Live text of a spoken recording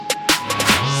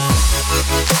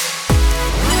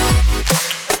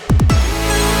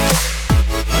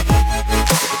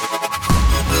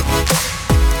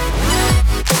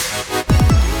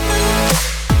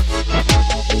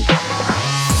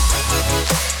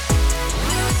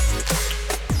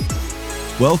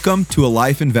Welcome to A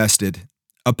Life Invested,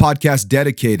 a podcast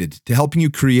dedicated to helping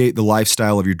you create the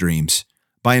lifestyle of your dreams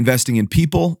by investing in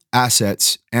people,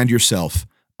 assets, and yourself.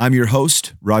 I'm your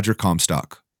host, Roger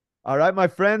Comstock. All right, my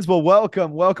friends. Well,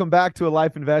 welcome back to A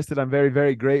Life Invested. I'm very,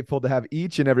 very grateful to have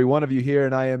each and every one of you here,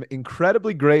 and I am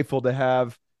incredibly grateful to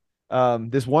have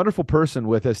this wonderful person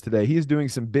with us today. He is doing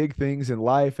some big things in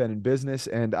life and in business,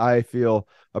 and I feel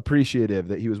appreciative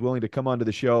that he was willing to come onto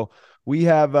the show. We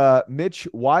have Mitch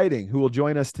Whiting, who will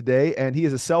join us today, and he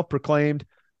is a self-proclaimed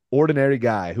ordinary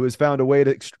guy who has found a way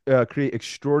to create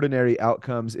extraordinary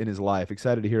outcomes in his life.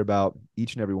 Excited to hear about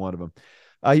each and every one of them.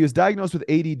 He was diagnosed with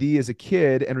ADD as a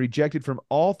kid and rejected from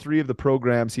all three of the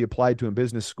programs he applied to in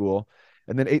business school,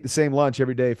 and then ate the same lunch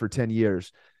every day for 10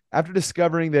 years. After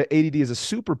discovering that ADD is a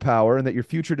superpower and that your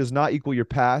future does not equal your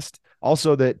past,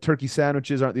 also that turkey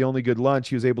sandwiches aren't the only good lunch,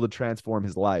 he was able to transform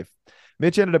his life.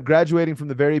 Mitch ended up graduating from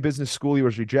the very business school he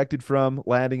was rejected from,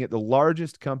 landing at the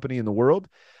largest company in the world,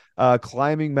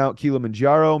 climbing Mount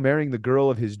Kilimanjaro, marrying the girl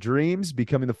of his dreams,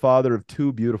 becoming the father of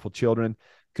two beautiful children,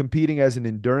 competing as an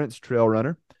endurance trail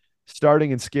runner,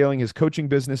 starting and scaling his coaching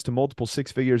business to multiple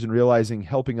six figures, and realizing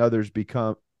helping others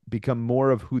become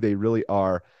more of who they really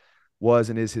are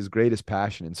was and is his greatest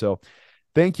passion. And so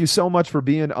thank you so much for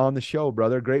being on the show,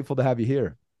 brother. Grateful to have you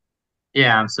here.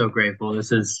 Yeah, I'm so grateful.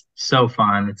 This is so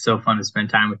fun. It's so fun to spend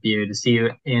time with you, to see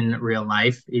you in real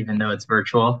life, even though it's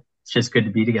virtual. It's just good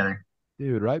to be together.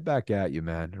 Dude, right back at you,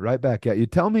 man. Right back at you.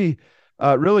 Tell me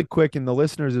really quick, and the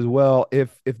listeners as well,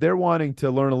 if they're wanting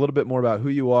to learn a little bit more about who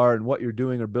you are and what you're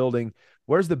doing or building,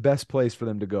 where's the best place for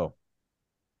them to go?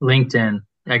 LinkedIn.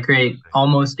 I create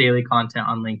almost daily content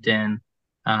on LinkedIn.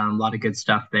 A lot of good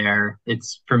stuff there.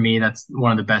 It's for me, that's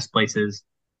one of the best places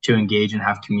to engage and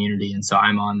have community. And so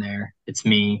I'm on there. It's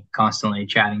me constantly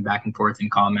chatting back and forth in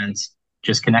comments,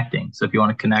 just connecting. So if you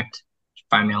want to connect,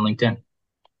 find me on LinkedIn.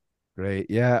 Great.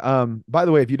 Yeah. By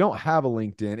the way, if you don't have a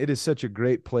LinkedIn, it is such a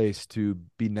great place to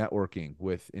be networking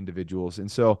with individuals.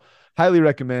 And so highly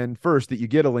recommend first that you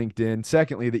get a LinkedIn.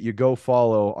 Secondly, that you go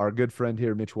follow our good friend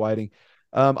here, Mitch Whiting.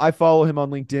 I follow him on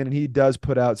LinkedIn, and he does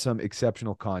put out some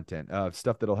exceptional content,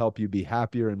 stuff that'll help you be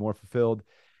happier and more fulfilled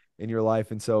in your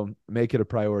life. And so make it a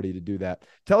priority to do that.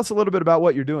 Tell us a little bit about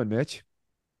what you're doing, Mitch.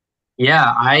 Yeah,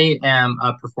 I am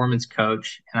a performance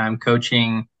coach and I'm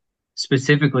coaching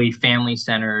specifically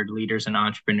family-centered leaders and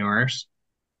entrepreneurs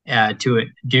to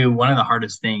do one of the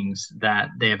hardest things that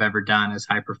they have ever done as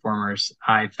high performers.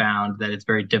 I found that it's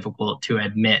very difficult to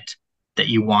admit that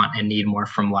you want and need more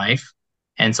from life.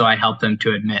 And so I help them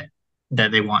to admit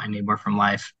that they want and need more from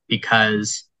life,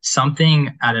 because something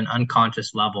at an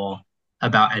unconscious level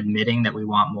about admitting that we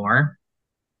want more,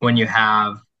 when you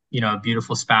have, a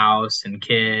beautiful spouse and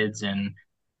kids and,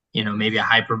 maybe a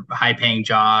high paying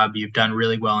job, you've done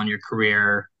really well in your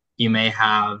career. You may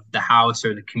have the house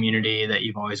or the community that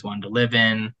you've always wanted to live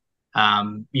in.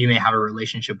 You may have a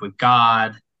relationship with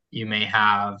God. You may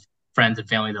have friends and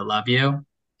family that love you.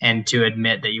 And to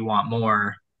admit that you want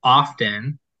more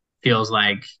often feels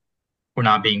like we're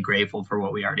not being grateful for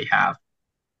what we already have.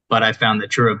 But I found that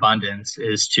true abundance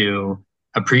is to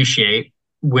appreciate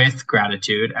with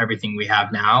gratitude everything we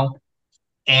have now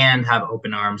and have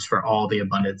open arms for all the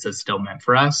abundance that's still meant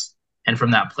for us. And from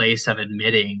that place of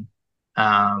admitting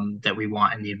that we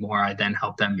want and need more, I then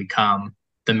help them become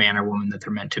the man or woman that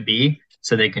they're meant to be,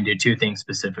 so they can do two things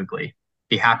specifically: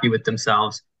 be happy with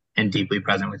themselves and deeply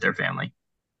present with their family.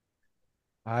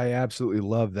 I absolutely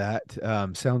love that.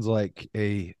 Sounds like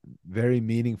a very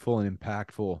meaningful and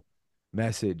impactful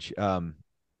message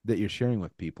that you're sharing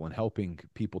with people and helping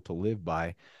people to live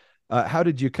by. How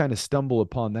did you kind of stumble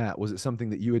upon that? Was it something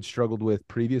that you had struggled with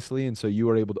previously, and so you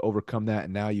were able to overcome that,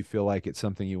 and now you feel like it's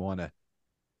something you want to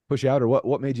push out, or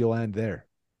what made you land there?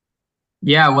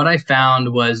 Yeah, what I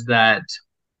found was that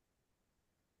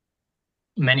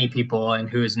many people, and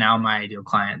who is now my ideal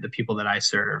client, the people that I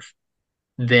serve,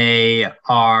 they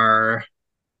are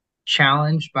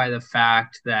challenged by the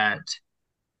fact that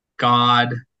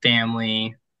God,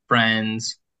 family,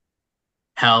 friends,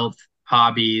 health,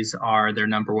 hobbies are their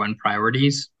number one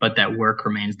priorities, but that work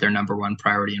remains their number one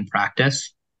priority in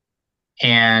practice.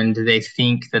 And they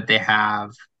think that they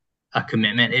have a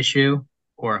commitment issue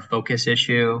or a focus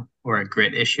issue or a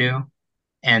grit issue.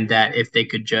 And that if they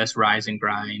could just rise and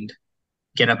grind,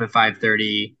 get up at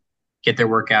 5:30, get their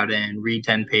workout in, read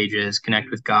 10 pages,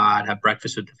 connect with God, have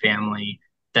breakfast with the family,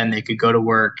 then they could go to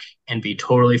work and be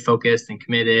totally focused and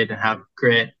committed and have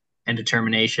grit and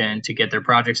determination to get their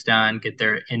projects done, get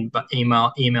their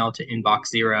email to inbox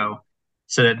zero,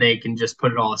 so that they can just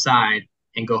put it all aside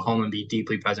and go home and be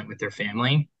deeply present with their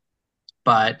family.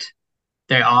 But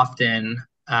they often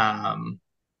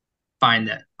find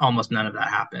that almost none of that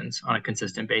happens on a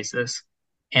consistent basis.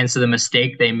 And so the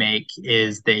mistake they make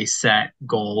is they set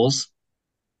goals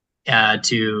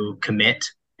to commit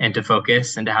and to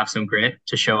focus and to have some grit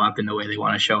to show up in the way they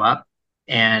want to show up.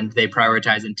 And they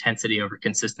prioritize intensity over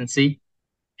consistency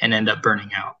and end up burning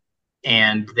out.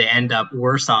 And they end up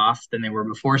worse off than they were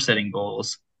before setting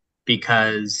goals,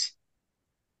 because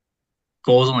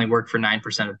goals only work for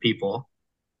 9% of people.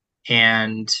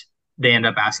 And they end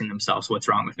up asking themselves, what's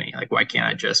wrong with me? Like, why can't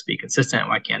I just be consistent?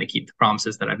 Why can't I keep the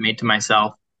promises that I've made to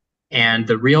myself? And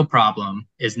the real problem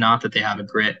is not that they have a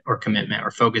grit or commitment or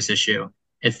focus issue.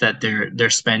 It's that they're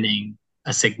spending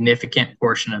a significant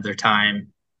portion of their time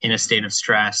in a state of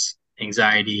stress,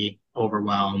 anxiety,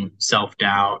 overwhelm,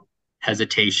 self-doubt,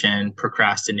 hesitation,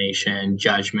 procrastination,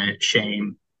 judgment,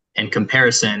 shame, and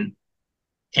comparison.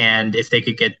 And if they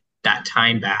could get that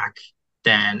time back,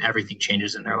 then everything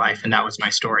changes in their life. And that was my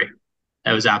story.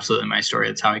 That was absolutely my story.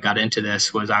 That's how I got into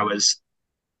this. Was I was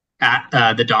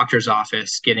at the doctor's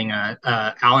office getting a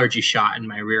allergy shot in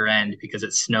my rear end because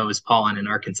it snows pollen in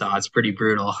Arkansas. It's pretty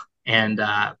brutal. And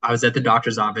I was at the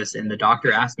doctor's office, and the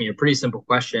doctor asked me a pretty simple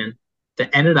question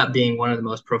that ended up being one of the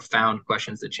most profound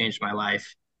questions that changed my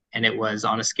life. And it was,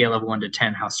 on a scale of 1 to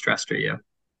 10, how stressed are you?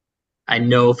 I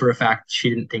know for a fact she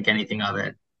didn't think anything of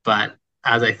it, but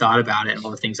as I thought about it and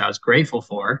all the things I was grateful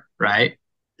for, right,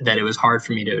 that it was hard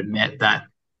for me to admit that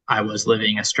I was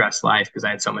living a stressed life because I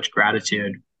had so much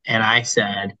gratitude. And I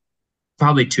said,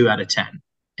 probably 2 out of 10.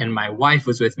 And my wife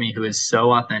was with me, who is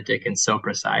so authentic and so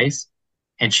precise.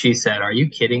 And she said, are you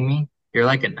kidding me? You're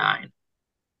like a 9.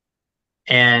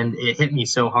 And it hit me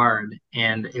so hard.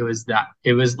 And it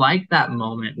was like that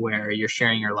moment where you're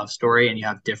sharing your love story and you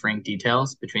have differing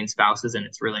details between spouses, and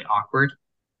it's really awkward.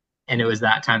 And it was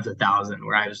that times 1,000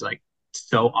 where I was like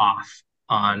so off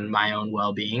on my own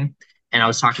well-being. And I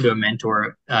was talking to a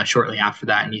mentor shortly after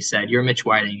that, and he said, you're Mitch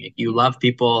Whiting. You love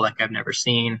people like I've never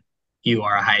seen. You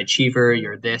are a high achiever.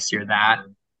 You're this, you're that.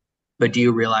 But do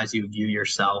you realize you view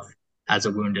yourself as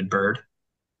a wounded bird?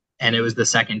 And it was the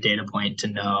second data point to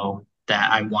know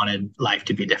that I wanted life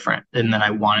to be different, and that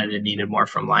I wanted and needed more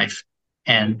from life.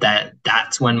 And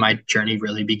that's when my journey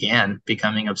really began,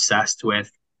 becoming obsessed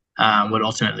with what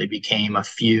ultimately became a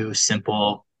few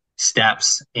simple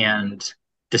steps and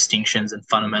distinctions and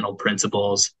fundamental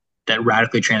principles that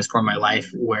radically transformed my life,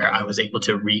 where I was able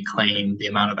to reclaim the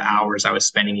amount of hours I was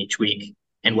spending each week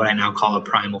in what I now call a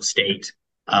primal state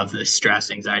of the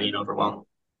stress, anxiety, and overwhelm.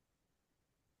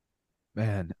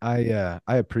 Man, I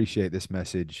appreciate this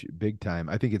message big time.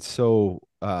 I think it's so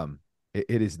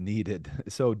it is needed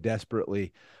so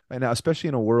desperately right now, especially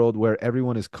in a world where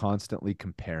everyone is constantly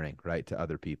comparing, right, to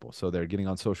other people. So they're getting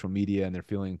on social media and they're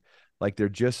feeling like they're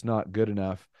just not good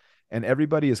enough. And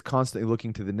everybody is constantly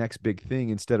looking to the next big thing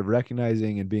instead of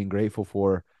recognizing and being grateful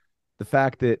for the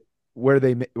fact that where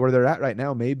they're at right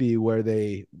now may be where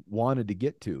they wanted to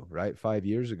get to, right, 5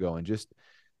 years ago, and just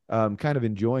kind of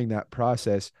enjoying that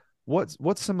process.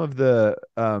 What's some of the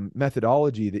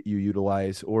methodology that you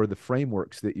utilize, or the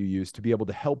frameworks that you use to be able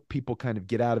to help people kind of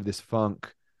get out of this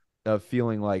funk of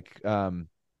feeling like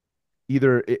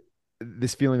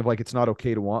this feeling of like it's not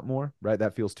okay to want more, right?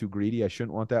 That feels too greedy. I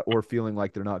shouldn't want that. Or feeling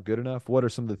like they're not good enough. What are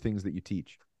some of the things that you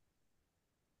teach?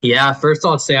 Yeah, first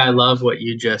I'll say I love what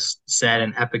you just said.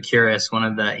 And Epicurus, one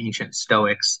of the ancient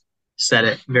Stoics, said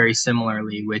it very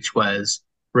similarly, which was,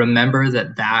 remember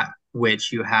that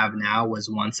which you have now was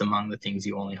once among the things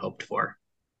you only hoped for.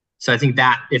 So I think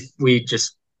that if we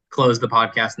just close the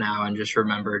podcast now and just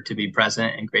remember to be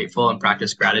present and grateful and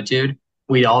practice gratitude,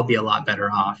 we'd all be a lot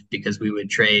better off, because we would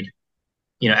trade,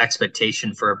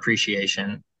 expectation for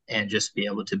appreciation, and just be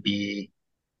able to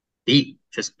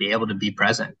just be able to be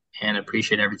present and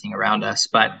appreciate everything around us.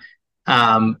 But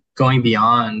going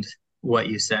beyond what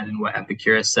you said and what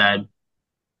Epicurus said,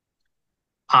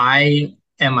 I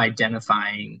am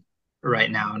identifying right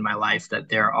now in my life that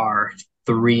there are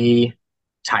 3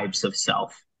 types of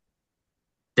self.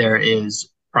 There is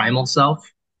primal self,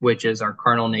 which is our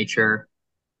carnal nature,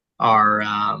 our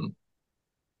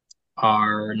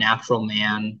natural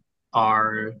man,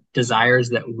 our desires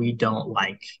that we don't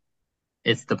like.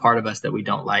 It's the part of us that we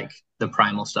don't like, the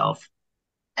primal self.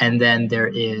 And then there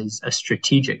is a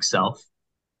strategic self,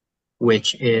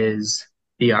 which is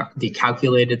the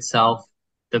calculated self,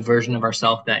 the version of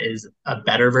ourself that is a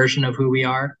better version of who we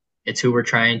are. It's who we're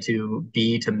trying to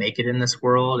be to make it in this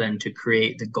world and to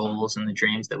create the goals and the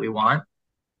dreams that we want.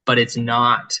 But it's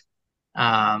not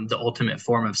the ultimate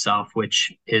form of self,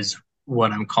 which is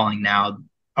what I'm calling now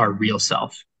our real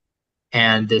self.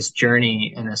 And this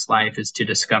journey in this life is to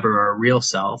discover our real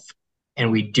self.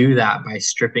 And we do that by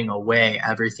stripping away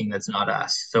everything that's not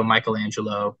us. So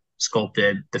Michelangelo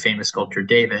sculpted the famous sculptor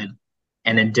David.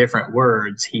 And in different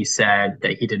words, he said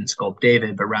that he didn't sculpt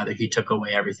David, but rather he took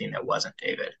away everything that wasn't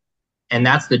David. And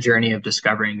that's the journey of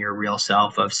discovering your real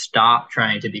self, of stop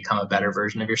trying to become a better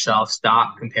version of yourself,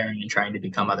 stop comparing and trying to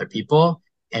become other people,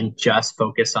 and just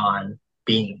focus on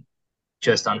being,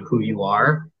 just on who you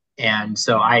are. And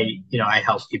so I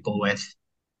help people with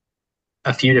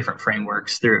a few different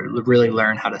frameworks through really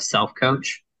learn how to self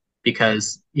coach,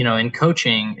 because, in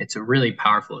coaching, it's a really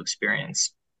powerful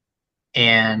experience.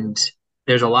 And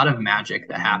there's a lot of magic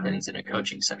that happens in a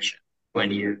coaching session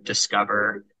when you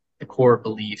discover the core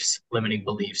beliefs, limiting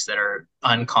beliefs that are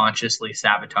unconsciously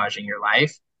sabotaging your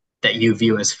life, that you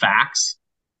view as facts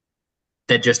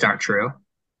that just aren't true.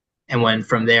 And when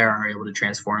from there are able to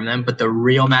transform them. But the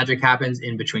real magic happens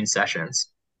in between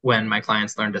sessions when my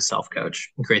clients learn to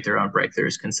self-coach and create their own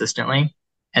breakthroughs consistently.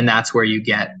 And that's where you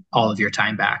get all of your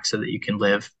time back so that you can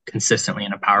live consistently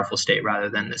in a powerful state rather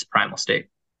than this primal state.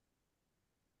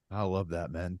 I love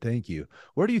that, man. Thank you.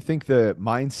 Where do you think the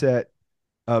mindset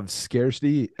of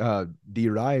scarcity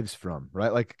derives from,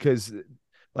 right? Like, because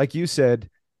like you said,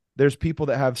 there's people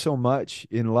that have so much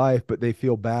in life, but they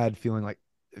feel bad feeling like,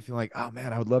 oh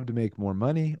man, I would love to make more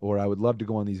money, or I would love to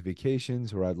go on these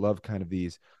vacations, or I'd love kind of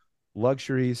these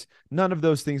luxuries. None of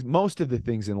those things, most of the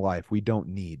things in life we don't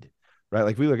need, right?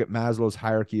 Like we look at Maslow's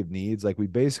hierarchy of needs, like we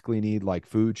basically need like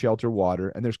food, shelter, water.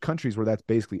 And there's countries where that's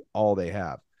basically all they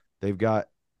have. They've got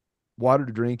water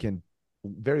to drink and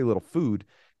very little food,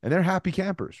 and they're happy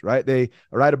campers, right? They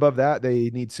right above that, they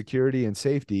need security and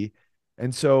safety.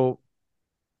 And so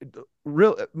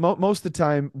most of the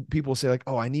time people say like,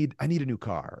 oh, I need a new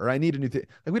car, or I need a new thing.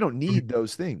 Like we don't need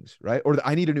those things, right? Or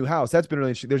I need a new house. That's been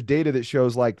really interesting. There's data that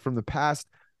shows like from the past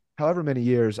however many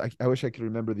years, I wish I could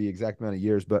remember the exact amount of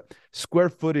years, but square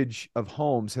footage of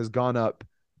homes has gone up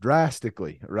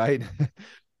drastically, right?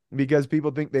 Because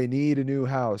people think they need a new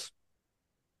house.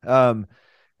 And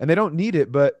they don't need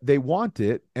it, but they want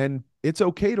it, and it's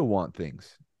okay to want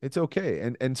things. It's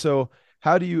okay. And so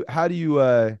how do you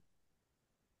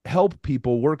help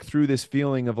people work through this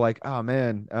feeling of like, oh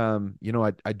man,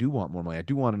 I do want more money. I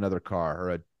do want another car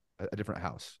or a different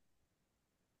house.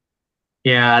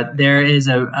 Yeah, there is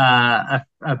a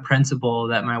principle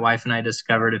that my wife and I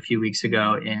discovered a few weeks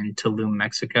ago in Tulum,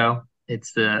 Mexico.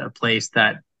 It's a place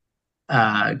that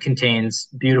contains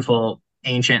beautiful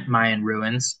ancient Mayan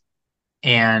ruins.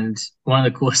 And one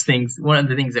of the things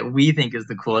that we think is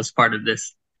the coolest part of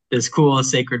this cool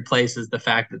sacred place is the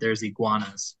fact that there's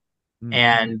iguanas.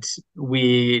 And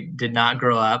we did not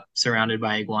grow up surrounded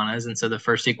by iguanas. And so the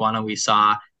first iguana we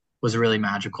saw was really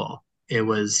magical.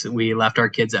 We left our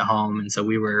kids at home. And so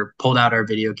we pulled out our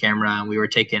video camera and we were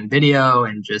taking video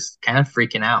and just kind of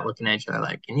freaking out, looking at each other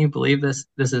like, can you believe this?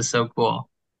 This is so cool.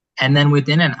 And then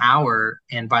within an hour,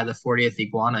 and by the 40th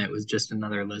iguana, it was just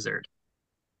another lizard.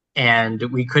 And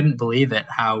we couldn't believe it,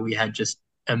 how we had just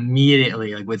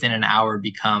immediately, like within an hour,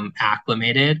 become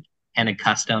acclimated and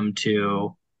accustomed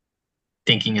to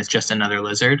thinking it's just another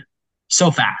lizard so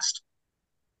fast.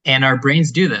 And our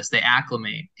brains do this. They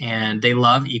acclimate and they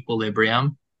love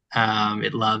equilibrium.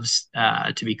 It loves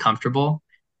to be comfortable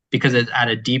because at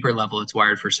a deeper level, it's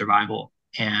wired for survival.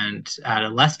 And at a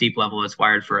less deep level, it's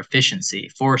wired for efficiency,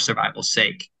 for survival's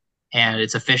sake. And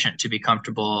it's efficient to be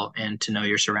comfortable and to know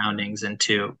your surroundings and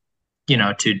to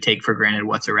take for granted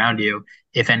what's around you.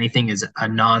 If anything is a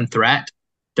non-threat,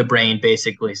 the brain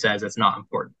basically says it's not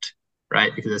important,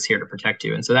 right? Because it's here to protect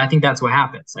you. And so I think that's what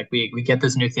happens. Like we get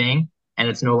this new thing and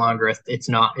it's no longer, it's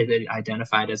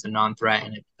identified as a non-threat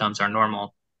and it becomes our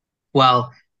normal.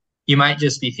 Well, you might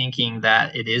just be thinking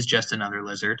that it is just another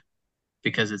lizard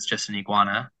because it's just an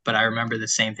iguana. But I remember the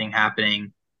same thing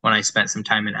happening when I spent some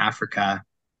time in Africa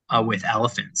with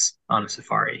elephants on a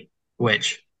safari,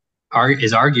 which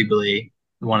is arguably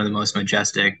one of the most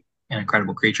majestic and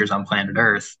incredible creatures on planet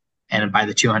Earth. And by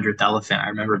the 200th elephant, I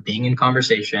remember being in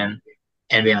conversation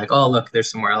and being like, oh, look, there's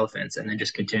some more elephants. And then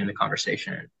just continuing the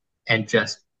conversation and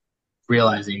just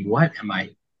realizing, what am I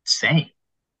saying?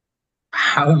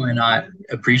 How am I not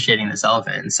appreciating this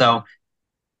elephant? And so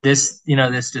this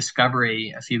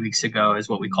discovery a few weeks ago is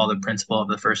what we call the principle of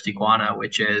the first iguana,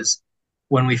 which is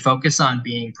when we focus on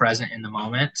being present in the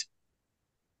moment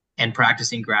and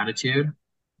practicing gratitude,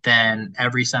 then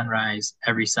every sunrise,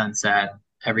 every sunset,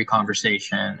 every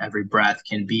conversation, every breath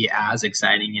can be as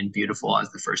exciting and beautiful as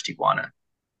the first iguana.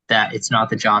 That it's not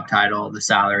the job title, the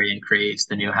salary increase,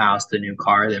 the new house, the new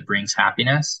car that brings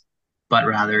happiness, but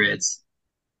rather it's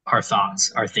our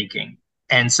thoughts, our thinking.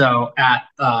 And so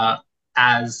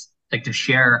as like to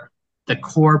share the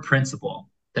core principle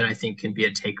that I think can be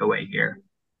a takeaway here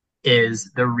is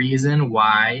the reason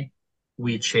why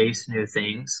we chase new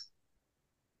things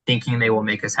thinking they will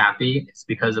make us happy, it's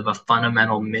because of a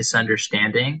fundamental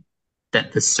misunderstanding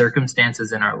that the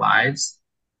circumstances in our lives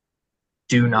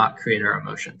do not create our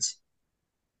emotions.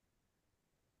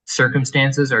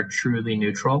 Circumstances are truly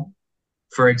neutral.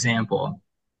 For example,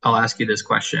 I'll ask you this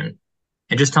question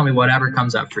and just tell me whatever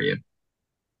comes up for you.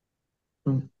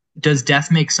 Does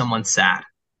death make someone sad?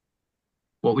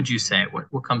 What would you say?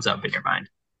 What comes up in your mind?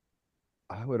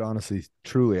 I would honestly,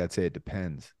 truly, I'd say it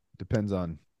depends. Depends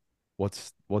on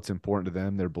what's important to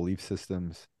them, their belief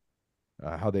systems,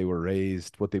 how they were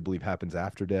raised, what they believe happens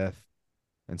after death.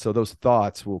 And so those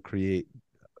thoughts will create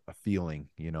a feeling,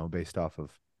 based off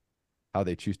of how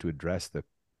they choose to address the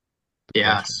question.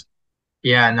 Yes.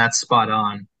 Yeah, and that's spot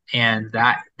on. And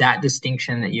that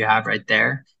distinction that you have right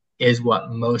there is what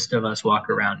most of us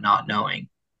walk around not knowing.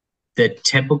 The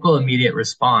typical immediate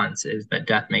response is that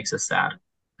death makes us sad.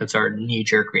 That's our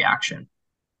knee-jerk reaction.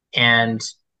 And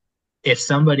if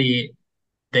somebody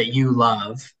that you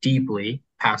love deeply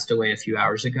passed away a few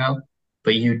hours ago,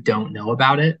 but you don't know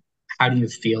about it, how do you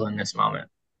feel in this moment?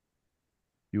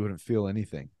 You wouldn't feel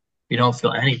anything. You don't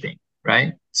feel anything,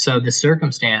 right? So the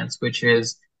circumstance, which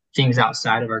is things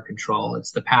outside of our control,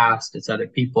 it's the past, it's other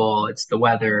people, it's the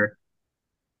weather,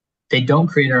 they don't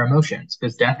create our emotions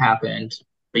because death happened,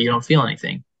 but you don't feel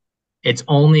anything. It's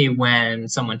only when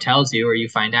someone tells you or you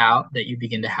find out that you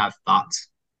begin to have thoughts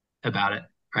about it,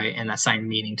 right? And assign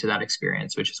meaning to that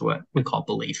experience, which is what we call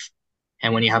belief.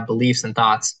 And when you have beliefs and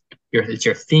thoughts, it's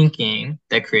your thinking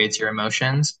that creates your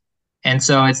emotions. And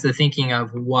so it's the thinking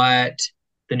of what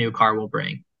the new car will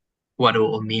bring, what it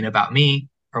will mean about me,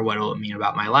 or what it will mean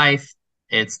about my life.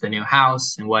 It's the new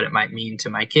house and what it might mean to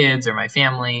my kids or my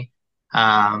family.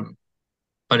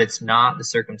 But it's not the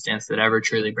circumstance that ever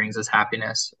truly brings us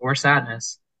happiness or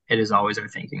sadness. It is always our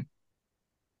thinking.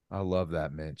 I love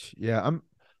that, Mitch. Yeah,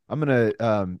 I'm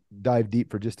gonna dive deep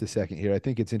for just a second here. I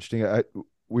think it's interesting.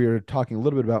 We're talking a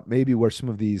little bit about maybe where some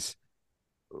of these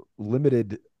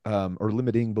limited or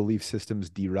limiting belief systems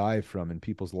derive from in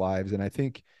people's lives, and I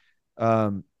think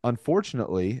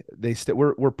unfortunately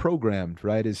we're programmed,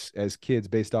 right, as kids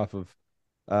based off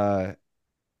of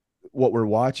what we're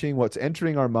watching. What's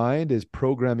entering our mind is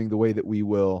programming the way that we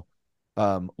will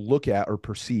look at or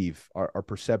perceive our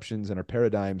perceptions and our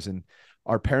paradigms, and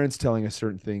our parents telling us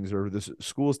certain things or the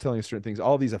schools telling us certain things.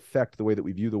 All these affect the way that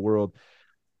we view the world.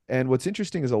 And what's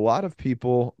interesting is a lot of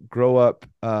people grow up.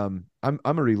 I'm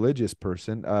a religious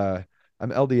person. I'm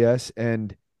LDS,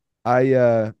 and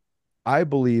I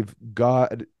believe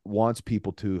God wants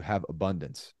people to have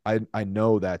abundance. I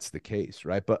know that's the case,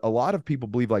 right? But a lot of people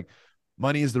believe like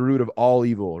money is the root of all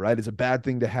evil, right? It's a bad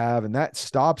thing to have, and that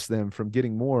stops them from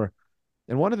getting more.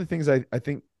 And one of the things I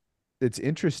think that's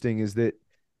interesting is that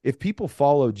if people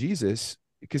follow Jesus,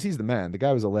 because he's the man, the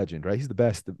guy was a legend, right? He's the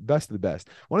best of the best.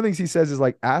 One of the things he says is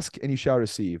like, ask and you shall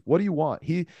receive. What do you want?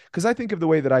 Because I think of the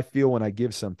way that I feel when I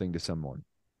give something to someone,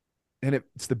 and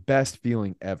it's the best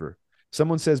feeling ever.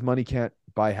 Someone says money can't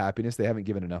buy happiness. They haven't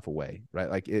given enough away, right?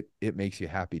 Like it makes you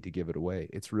happy to give it away.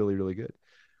 It's really, really good.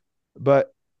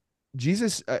 But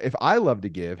Jesus, if I love to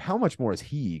give, how much more is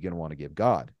he going to want to give?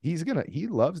 God, he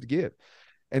loves to give.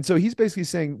 And so he's basically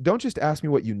saying, don't just ask me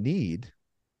what you need.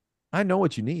 I know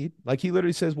what you need. Like he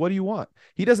literally says, what do you want?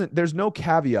 There's no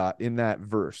caveat in that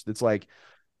verse that's like,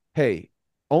 hey,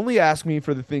 only ask me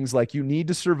for the things like you need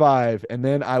to survive and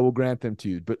then I will grant them to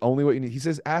you, but only what you need. He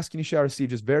says, ask and you shall receive,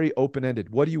 just very open-ended.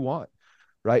 What do you want?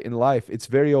 Right? In life, it's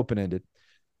very open-ended.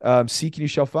 Seek and you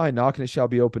shall find, knock and it shall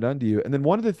be opened unto you. And then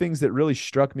one of the things that really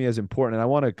struck me as important, and I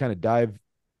want to kind of dive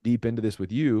deep into this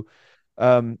with you,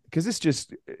 because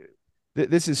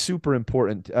this is super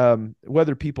important.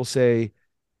 Whether people say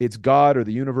it's God or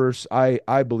the universe,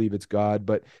 I believe it's God.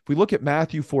 But if we look at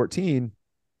Matthew 14,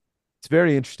 it's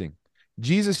very interesting.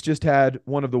 Jesus just had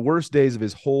one of the worst days of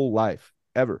his whole life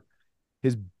ever.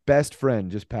 His best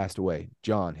friend just passed away,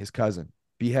 John, his cousin,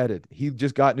 beheaded. He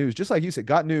just got news, just like you said,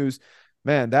 got news.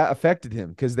 Man, that affected him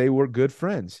because they were good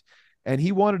friends. And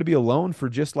he wanted to be alone for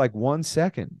just like 1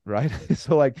 second, right?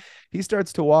 So like he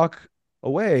starts to walk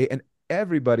away and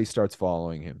everybody starts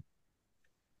following him.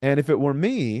 And if it were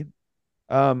me,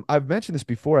 I've mentioned this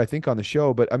before, I think on the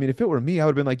show, but I mean, if it were me, I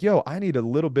would have been like, yo, I need a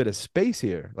little bit of space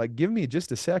here. Like, give me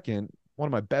just a second. One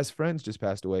of my best friends just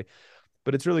passed away,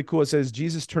 but it's really cool. It says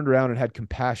Jesus turned around and had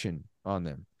compassion on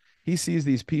them. He sees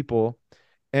these people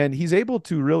and he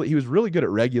was really good at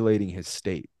regulating his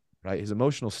state, right? His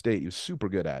emotional state. He was super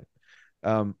good at it.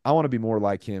 I want to be more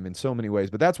like him in so many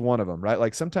ways, but that's one of them, right?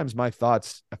 Like sometimes my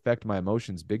thoughts affect my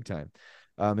emotions big time.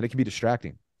 And it can be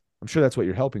distracting. I'm sure that's what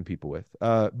you're helping people with.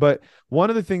 But one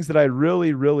of the things that I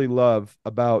really, really love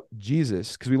about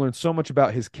Jesus, because we learn so much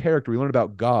about his character, we learn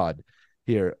about God,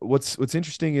 here. What's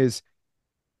interesting is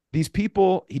these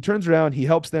people, he turns around, he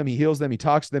helps them, he heals them, he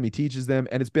talks to them, he teaches them,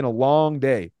 and it's been a long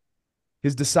day.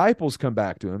 His disciples come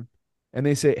back to him and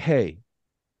they say, "Hey,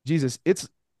 Jesus, it's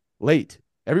late.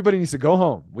 Everybody needs to go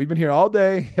home. We've been here all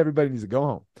day. Everybody needs to go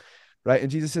home." Right?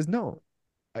 And Jesus says, "No,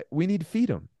 we need to feed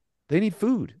them. They need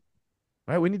food.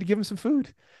 Right? We need to give them some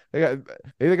food. Maybe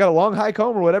they got a long hike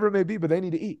home or whatever it may be, but they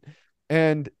need to eat."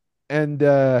 And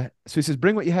so he says,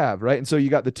 "Bring what you have." Right? And so you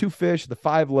got the 2 fish, the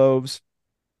 5 loaves,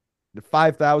 the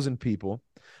 5,000 people.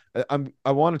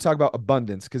 I want to talk about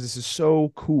abundance because this is so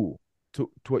cool to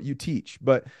what you teach.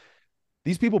 But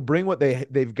these people bring what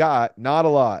they've got, not a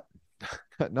lot,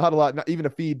 not a lot, not even to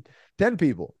feed 10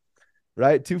 people,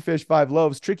 right? 2 fish, 5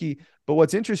 loaves, tricky. But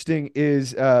what's interesting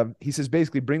is he says,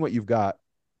 basically, bring what you've got,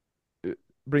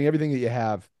 bring everything that you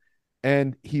have,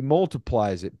 and he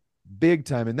multiplies it big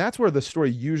time. And that's where the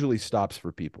story usually stops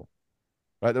for people,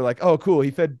 right? They're like, "Oh, cool.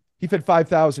 He fed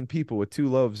 5,000 people with 2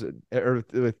 loaves or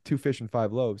with 2 fish and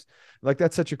 5 loaves." Like,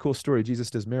 that's such a cool story. Jesus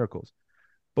does miracles.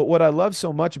 But what I love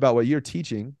so much about what you're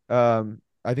teaching,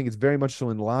 I think it's very much so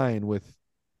in line with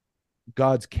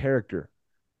God's character.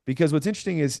 Because what's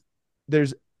interesting is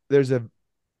there's a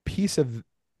piece of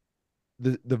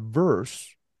the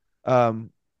verse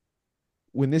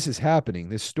when this is happening,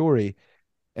 this story,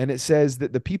 and it says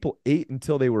that the people ate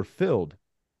until they were filled,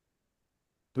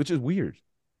 which is weird.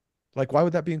 Like, why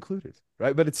would that be included?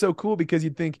 Right? But it's so cool because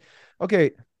you'd think,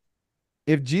 okay,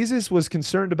 if Jesus was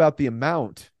concerned about the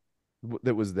amount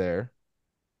that was there,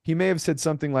 he may have said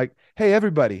something like, "Hey,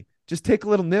 everybody, just take a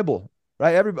little nibble."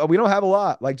 Right? Everybody, we don't have a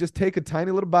lot. Like, just take a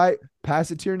tiny little bite,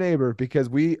 pass it to your neighbor because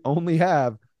we only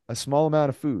have a small amount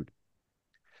of food.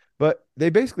 But they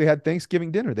basically had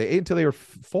Thanksgiving dinner. They ate until they were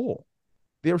full.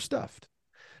 They were stuffed.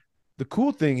 The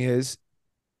cool thing is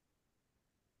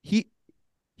he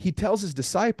tells his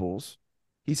disciples,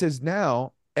 he says,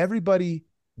 "Now everybody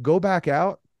go back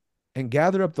out and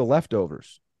gather up the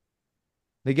leftovers."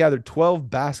 They gathered 12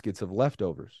 baskets of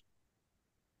leftovers.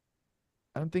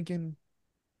 I'm thinking,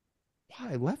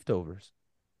 why leftovers?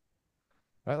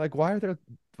 Right? Like, why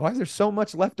is there so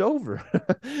much left over?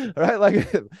 Right? Like,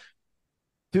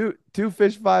 two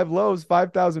fish, 5 loaves,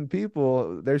 5,000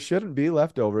 people, there shouldn't be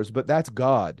leftovers, but that's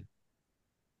God.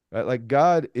 Right? Like,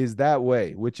 God is that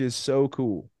way, which is so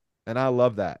cool. And I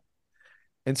love that.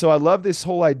 And so I love this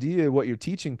whole idea of what you're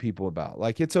teaching people about.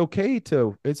 Like, it's okay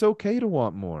to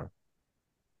want more.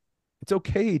 It's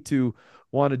okay to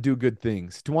want to do good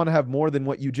things, to want to have more than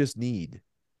what you just need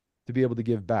to be able to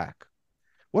give back.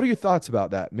 What are your thoughts about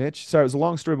that, Mitch? Sorry, it was a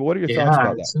long story, but what are your thoughts Yeah,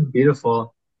 about that? it's so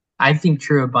beautiful. I think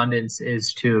true abundance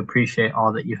is to appreciate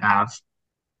all that you have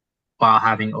while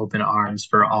having open arms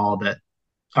for all that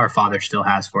our Father still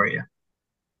has for you.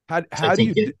 How So I how do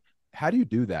think you do, how do you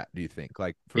do that, do you think?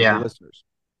 Like, for the yeah, listeners.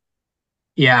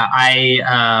 yeah,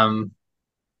 I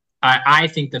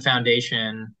think the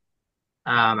foundation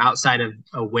outside of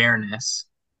awareness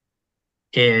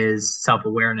is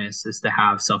self-awareness, is to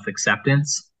have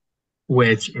self-acceptance,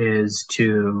 which is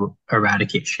to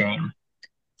eradicate shame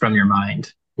from your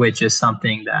mind, which is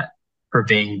something that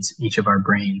pervades each of our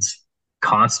brains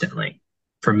constantly.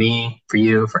 For me, for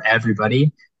you, for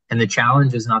everybody. And the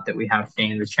challenge is not that we have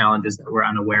shame, the challenge is that we're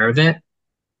unaware of it.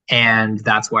 And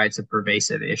that's why it's a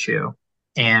pervasive issue.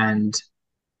 And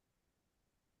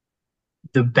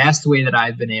the best way that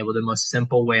I've been able, the most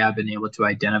simple way I've been able to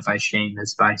identify shame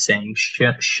is by saying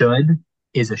should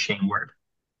is a shame word.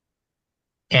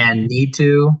 And need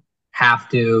to, have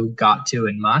to, got to,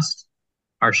 and must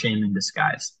are shame in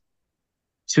disguise.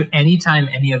 So anytime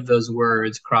any of those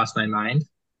words cross my mind,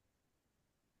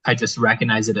 I just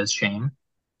recognize it as shame.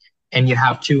 And you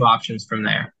have two options from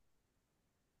there.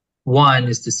 One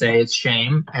is to say it's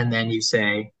shame, and then you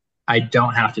say, I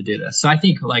don't have to do this. So I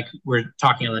think, like, we're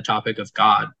talking on the topic of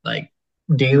God, like,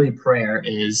 daily prayer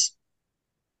is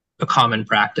a common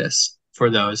practice for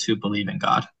those who believe in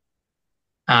God.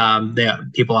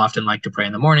 People often like to pray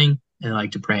in the morning and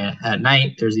like to pray at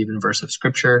night. There's even a verse of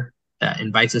scripture that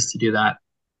invites us to do that.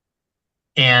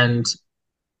 And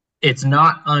it's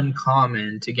not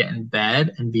uncommon to get in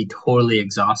bed and be totally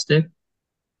exhausted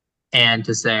and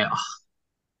to say, oh,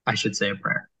 I should say a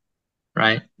prayer,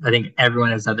 right? I think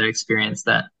everyone has had that experience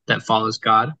that follows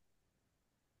God.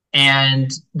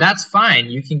 And that's fine.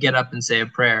 You can get up and say a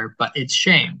prayer, but it's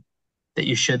shame that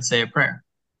you should say a prayer.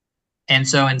 And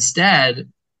so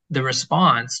instead, the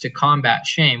response to combat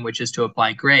shame, which is to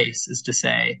apply grace, is to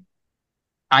say,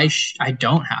 I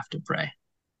don't have to pray.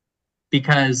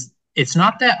 Because it's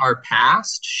not that our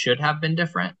past should have been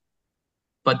different,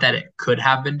 but that it could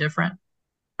have been different,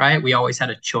 right? We always had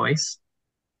a choice,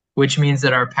 which means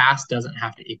that our past doesn't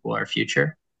have to equal our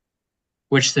future.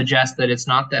 which suggests that it's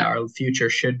not that our future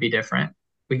should be different.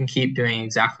 We can keep doing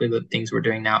exactly the things we're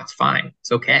doing now. It's fine.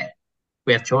 It's okay.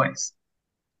 We have choice,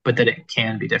 but that it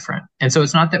can be different. And so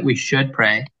it's not that we should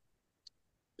pray.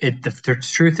 The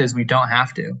truth is we don't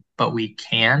have to, but we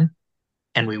can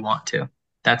and we want to.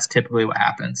 That's typically what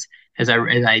happens.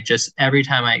 I just every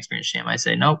time I experience shame, I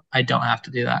say, nope, I don't have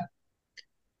to do that,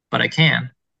 but I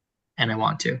can and I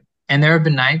want to. And there have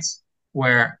been nights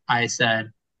where I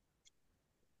said,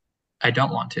 I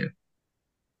don't want to,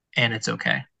 and it's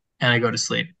okay. And I go to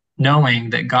sleep,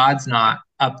 knowing that God's not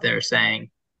up there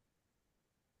saying,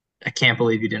 I can't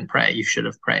believe you didn't pray. You should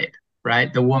have prayed,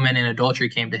 right? The woman in adultery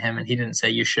came to him and he didn't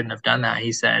say, you shouldn't have done that.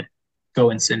 He said,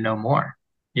 go and sin no more.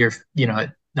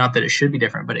 Not that it should be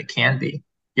different, but it can be.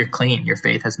 You're clean. Your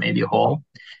faith has made you whole.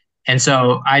 And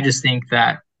so I just think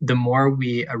that the more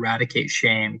we eradicate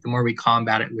shame, the more we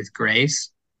combat it with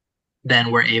grace,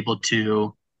 then we're able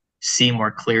to see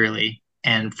more clearly.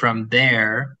 And from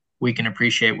there, we can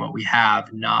appreciate what we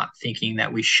have, not thinking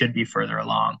that we should be further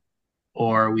along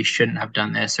or we shouldn't have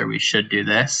done this or we should do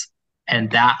this.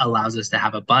 And that allows us to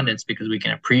have abundance because we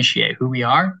can appreciate who we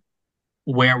are,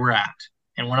 where we're at.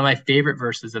 And one of my favorite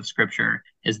verses of scripture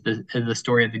is the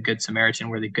story of the Good Samaritan,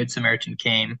 where the Good Samaritan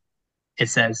came. It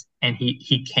says, and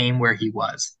he came where he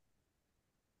was.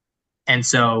 And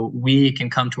so we can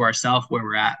come to ourselves where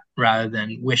we're at rather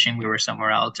than wishing we were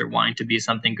somewhere else or wanting to be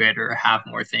something greater or have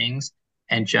more things,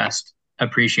 and just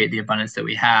appreciate the abundance that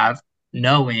we have,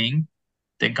 knowing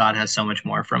that God has so much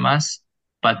more from us,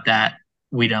 but that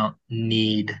we don't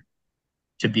need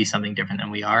to be something different than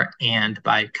we are. And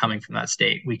by coming from that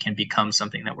state, we can become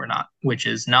something that we're not, which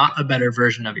is not a better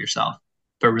version of yourself,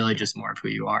 but really just more of who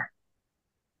you are.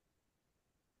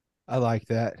 I like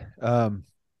that.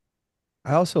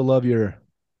 I also love your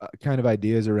kind of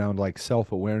ideas around like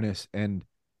self-awareness and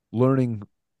learning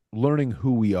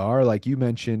who we are. Like you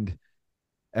mentioned,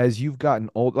 as you've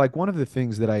gotten old, like one of the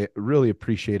things that I really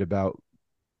appreciate about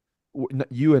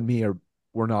you and me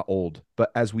we're not old, but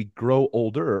as we grow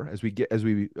older, as we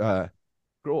grow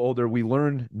older, we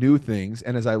learn new things.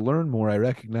 And as I learn more, I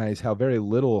recognize how very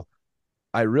little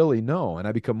I really know, and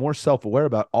I become more self-aware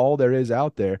about all there is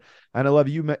out there. And I love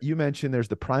you mentioned there's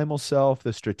the primal self,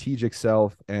 the strategic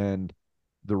self, and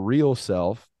the real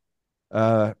self.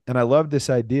 And I love this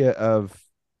idea of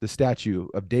the statue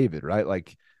of David, right?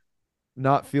 Like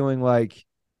not feeling like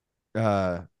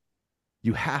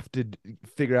you have to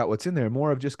figure out what's in there,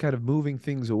 more of just kind of moving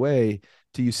things away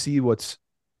till you see what's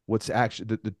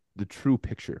actually the true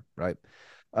picture, right?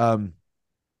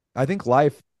 I think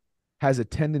life has a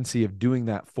tendency of doing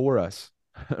that for us,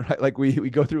 right? Like we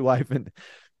go through life and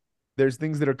there's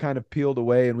things that are kind of peeled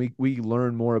away, and we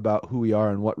learn more about who we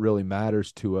are and what really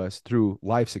matters to us through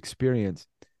life's experience.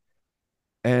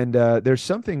 And there's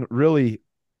something really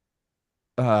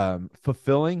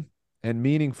fulfilling and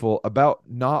meaningful about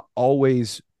not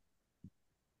always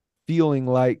feeling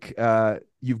like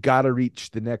you've got to reach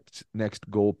the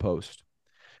next goalpost.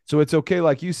 So it's okay,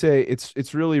 like you say,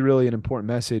 it's really, really an important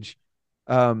message.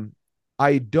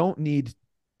 I don't need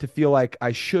to feel like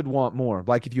I should want more.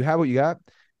 Like if you have what you got,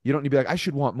 you don't need to be like, I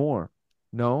should want more.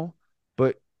 No,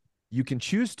 but you can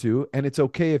choose to, and it's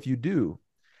okay if you do.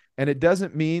 And it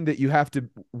doesn't mean that you have to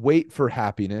wait for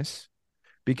happiness,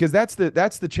 because that's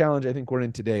the challenge I think we're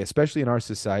in today, especially in our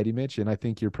society, Mitch. And I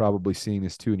think you're probably seeing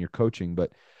this too in your coaching,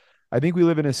 but I think we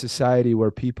live in a society where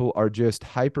people are just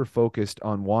hyper focused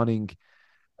on wanting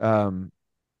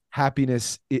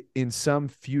happiness in some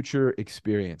future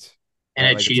experience. And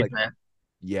Right? Like it's like, achievement.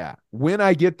 yeah, when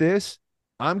I get this,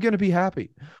 I'm going to be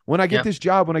happy. When I get Yep. this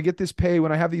job, when I get this pay,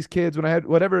 when I have these kids, when I had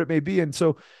whatever it may be. And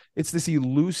so it's this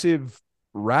elusive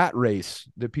rat race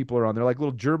that people are on. They're like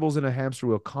little gerbils in a hamster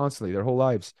wheel constantly their whole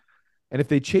lives. And if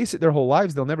they chase it their whole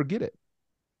lives, they'll never get it.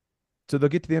 So they'll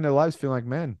get to the end of their lives feeling like,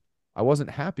 man, I wasn't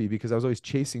happy because I was always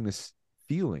chasing this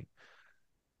feeling.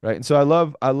 Right. And so I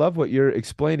love what you're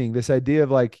explaining, this idea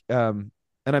of like, and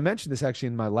I mentioned this actually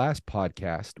in my last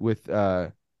podcast with,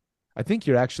 I think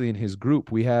you're actually in his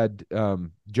group. We had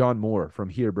John Moore from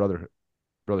Here Brotherhood.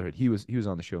 He was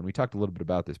on the show, and we talked a little bit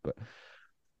about this, but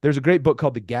there's a great book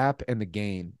called The Gap and the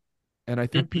Gain. And I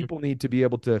think Mhm. people need to be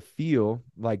able to feel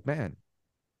like, man,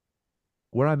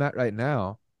 where I'm at right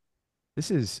now,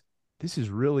 this is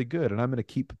really good, and I'm going to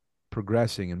keep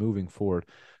progressing and moving forward.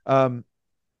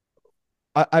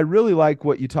 I really like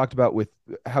what you talked about with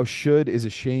how should is a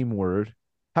shame word.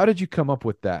 How did you come up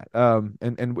with that?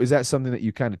 And is that something that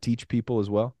you kind of teach people as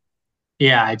well?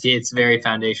 Yeah, it's very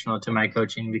foundational to my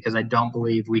coaching because I don't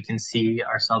believe we can see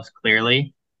ourselves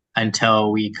clearly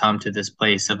until we come to this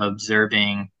place of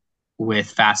observing with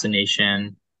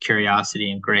fascination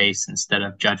curiosity and grace instead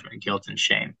of judgment, guilt, and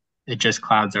shame. It just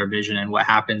clouds our vision. And what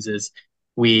happens is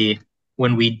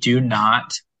when we do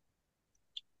not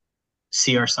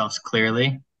see ourselves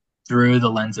clearly through the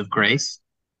lens of grace,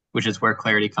 which is where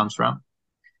clarity comes from,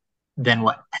 then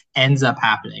what ends up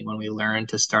happening when we learn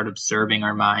to start observing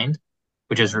our mind,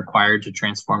 which is required to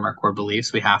transform our core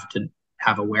beliefs, we have to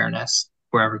have awareness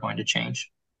if we're ever going to change.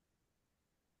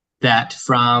 That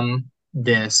from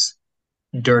this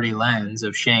dirty lens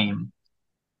of shame,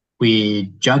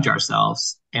 we judge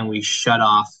ourselves and we shut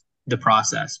off the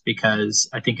process, because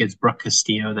I think it's Brooke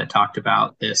Castillo that talked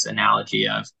about this analogy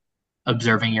of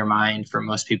observing your mind. For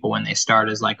most people, when they start,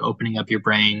 is like opening up your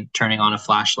brain, turning on a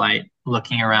flashlight,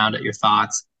 looking around at your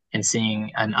thoughts, and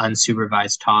seeing an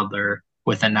unsupervised toddler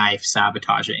with a knife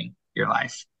sabotaging your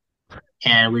life.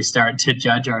 And we start to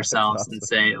judge ourselves and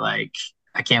say, like,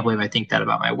 I can't believe I think that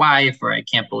about my wife, or I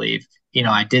can't believe,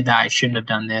 I did that. I shouldn't have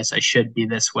done this. I should be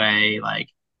this way. Like,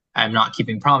 I'm not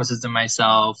keeping promises to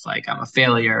myself. Like, I'm a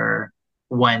failure.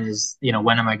 When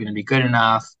am I going to be good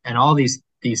enough? And all these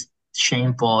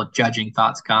shameful, judging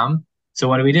thoughts come. So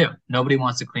what do? Nobody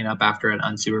wants to clean up after an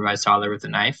unsupervised toddler with a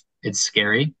knife. It's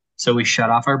scary. So we shut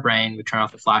off our brain, we turn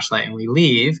off the flashlight, and we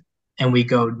leave, and we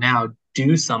go now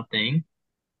do something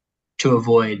to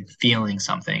avoid feeling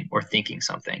something or thinking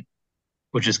something,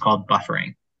 which is called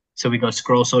buffering. So we go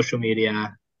scroll social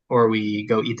media, or we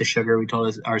go eat the sugar we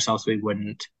told ourselves we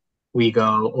wouldn't. We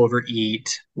go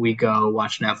overeat. We go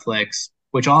watch Netflix,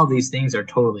 which all of these things are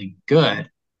totally good,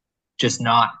 just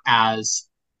not as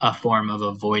a form of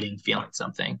avoiding feeling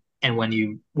something. And when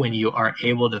you are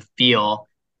able to feel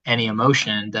any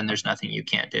emotion, then there's nothing you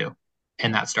can't do.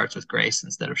 And that starts with grace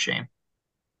instead of shame.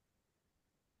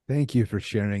 Thank you for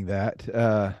sharing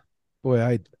that.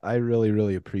 Boy, I really,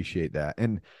 really appreciate that.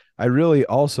 And I really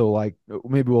also like,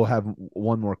 maybe we'll have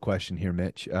one more question here,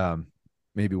 Mitch,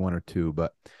 maybe one or two,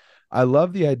 but I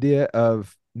love the idea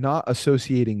of not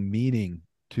associating meaning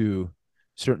to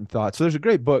certain thoughts. So there's a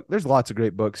great book. There's lots of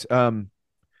great books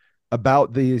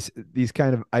about these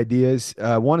kind of ideas.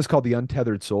 One is called The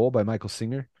Untethered Soul by Michael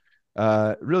Singer.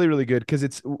 Really, really good,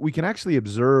 because we can actually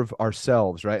observe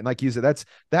ourselves, right? And like you said,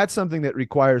 that's something that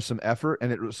requires some effort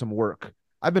and some work.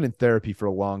 I've been in therapy for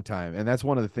a long time, and that's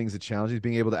one of the things that challenges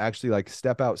being able to actually like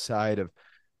step outside of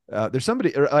there's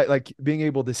somebody, or like being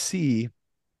able to see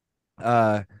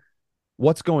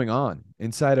what's going on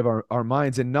inside of our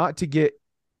minds, and not to get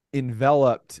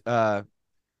enveloped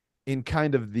in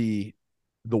kind of the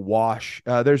wash.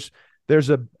 There's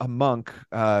a monk,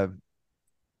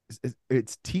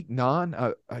 it's Thich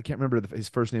Nhat. I can't remember his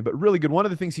first name, but really good. One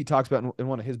of the things he talks about in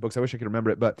one of his books, I wish I could remember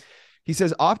it, but he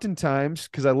says oftentimes,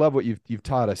 because I love what you've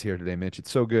taught us here today, Mitch, it's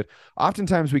so good.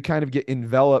 Oftentimes we kind of get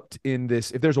enveloped in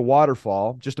this. If there's a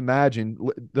waterfall, just imagine,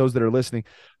 those that are listening,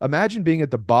 imagine being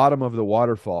at the bottom of the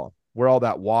waterfall where all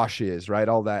that wash is, right?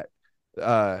 All that,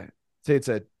 say it's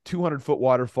a 200-foot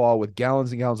waterfall with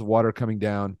gallons and gallons of water coming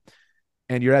down,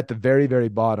 and you're at the very, very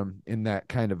bottom in that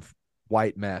kind of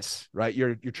white mess, right?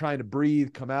 You're trying to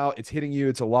breathe, come out, it's hitting you,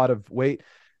 it's a lot of weight.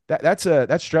 That's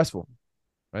stressful,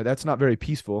 right? That's not very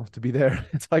peaceful to be there.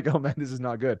 It's like, oh man, this is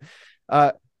not good.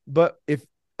 But if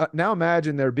now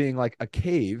imagine there being like a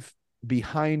cave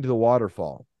behind the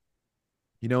waterfall,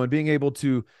 and being able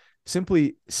to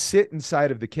simply sit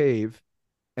inside of the cave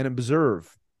and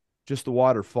observe just the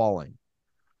water falling,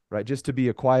 right? Just to be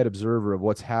a quiet observer of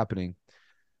what's happening.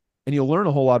 And you'll learn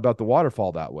a whole lot about the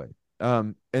waterfall that way.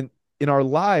 And in our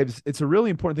lives, it's a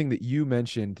really important thing that you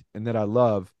mentioned and that I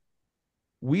love.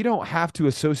 We don't have to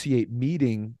associate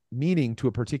meaning to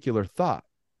a particular thought.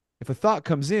 If a thought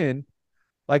comes in,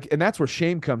 and that's where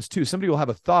shame comes too. Somebody will have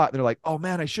a thought and they're like, oh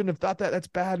man, I shouldn't have thought that. That's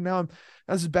bad. Now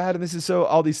this is bad. And this is so,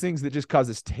 all these things that just cause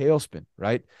this tailspin,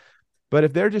 right? But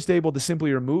if they're just able to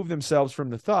simply remove themselves from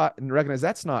the thought and recognize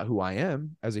that's not who I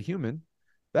am as a human,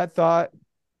 that thought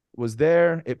was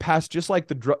there. It passed just like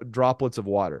the droplets of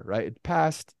water, right? It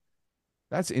passed.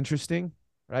 That's interesting,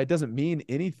 right? It doesn't mean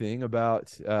anything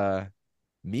about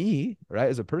me, right?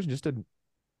 As a person, just an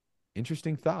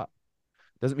interesting thought.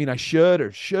 Doesn't mean I should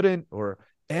or shouldn't or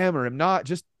am or am not,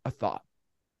 just a thought,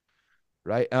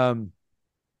 right? And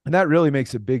that really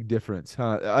makes a big difference,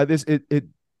 huh? It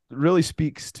really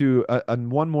speaks to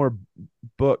one more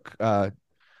book.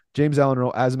 James Allen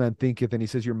wrote As a Man Thinketh, and he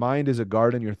says, your mind is a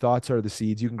garden, your thoughts are the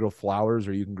seeds. You can grow flowers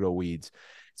or you can grow weeds.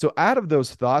 So out of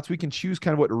those thoughts, we can choose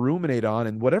kind of what to ruminate on,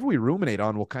 and whatever we ruminate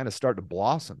on will kind of start to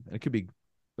blossom. And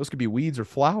those could be weeds or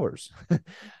flowers,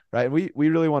 right? And we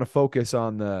really want to focus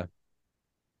on the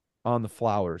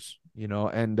flowers,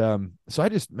 and so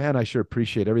I sure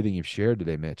appreciate everything you've shared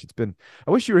today, Mitch.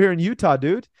 I wish you were here in Utah,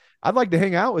 dude. I'd like to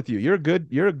hang out with you. You're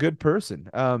a good person.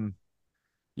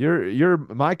 You're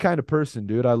my kind of person,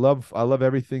 dude. I love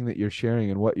everything that you're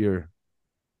sharing and what you're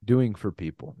doing for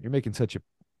people. You're making such a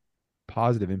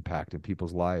positive impact in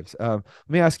people's lives. Let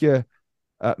me ask you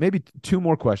maybe two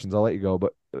more questions. I'll let you go.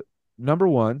 But number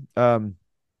one,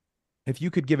 if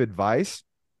you could give advice,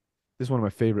 this is one of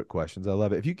my favorite questions. I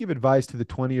love it. If you give advice to the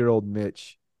 20-year-old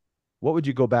Mitch, what would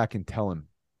you go back and tell him?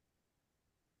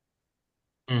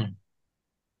 Mm.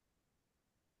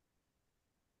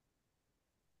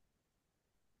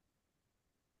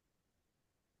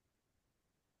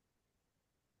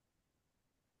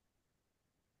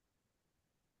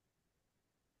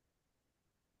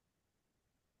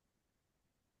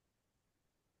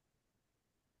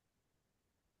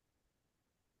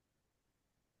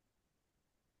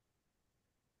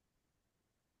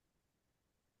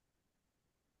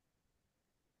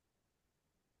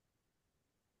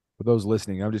 For those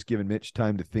listening, I'm just giving Mitch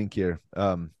time to think here.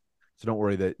 So don't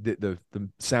worry that the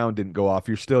sound didn't go off.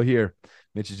 You're still here.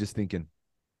 Mitch is just thinking.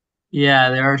 Yeah,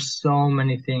 there are so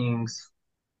many things.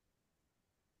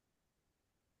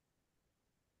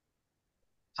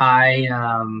 I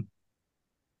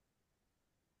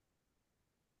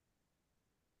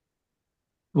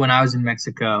When I was in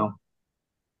Mexico,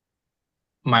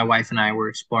 my wife and I were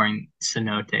exploring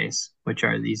cenotes, which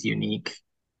are these unique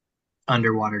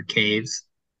underwater caves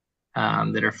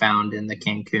that are found in the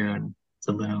Cancun,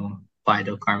 Tulum, Playa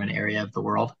del Carmen area of the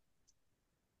world.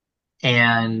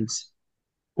 And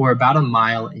we're about a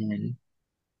mile in,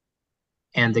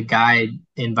 and the guide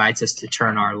invites us to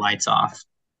turn our lights off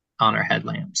on our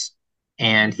headlamps.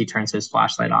 And he turns his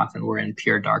flashlight off, and we're in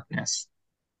pure darkness.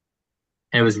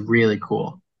 And it was really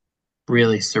cool,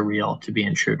 really surreal to be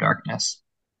in true darkness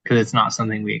because it's not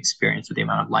something we experience with the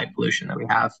amount of light pollution that we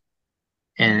have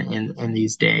in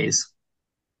these days.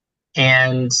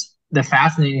 And the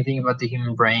fascinating thing about the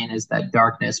human brain is that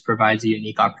darkness provides a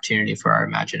unique opportunity for our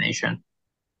imagination,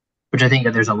 which I think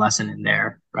that there's a lesson in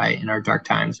there, right? In our dark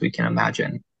times, we can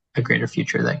imagine a greater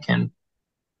future that can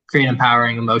create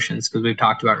empowering emotions because we've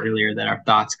talked about earlier that our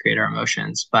thoughts create our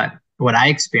emotions. But what I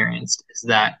experienced is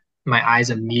that my eyes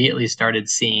immediately started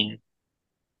seeing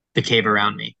the cave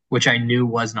around me, which I knew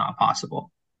was not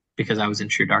possible because I was in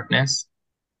true darkness.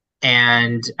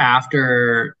 And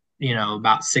after,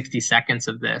 about 60 seconds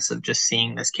of this, of just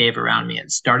seeing this cave around me,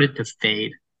 it started to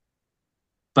fade.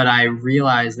 But I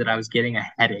realized that I was getting a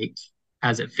headache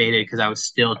as it faded because I was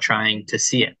still trying to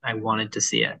see it. I wanted to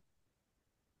see it.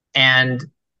 And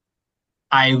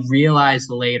I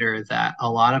realized later that a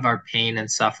lot of our pain and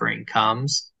suffering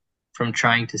comes from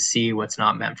trying to see what's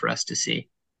not meant for us to see.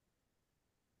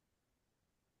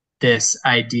 This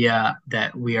idea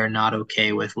that we are not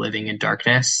okay with living in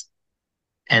darkness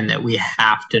and that we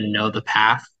have to know the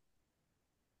path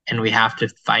and we have to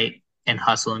fight and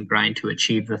hustle and grind to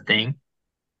achieve the thing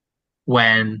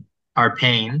when our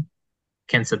pain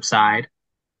can subside,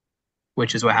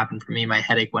 which is what happened for me. My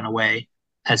headache went away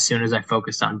as soon as I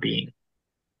focused on being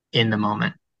in the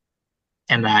moment.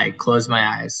 And I closed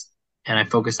my eyes and I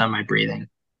focused on my breathing.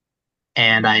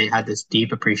 And I had this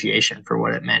deep appreciation for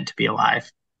what it meant to be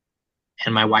alive.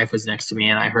 And my wife was next to me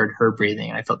and I heard her breathing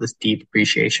and I felt this deep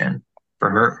appreciation for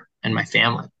her and my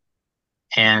family.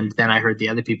 And then I heard the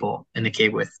other people in the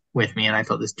cave with me and I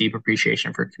felt this deep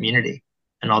appreciation for community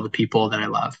and all the people that I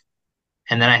love.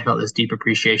 And then I felt this deep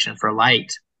appreciation for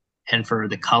light and for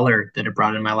the color that it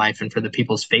brought in my life and for the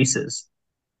people's faces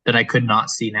that I could not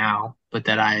see now, but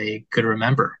that I could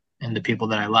remember and the people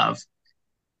that I love.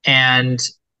 And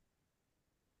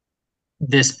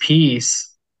this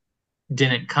peace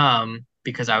didn't come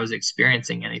because I was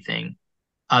experiencing anything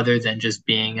other than just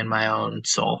being in my own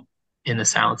soul, in the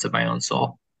silence of my own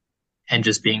soul, and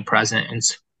just being present.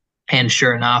 And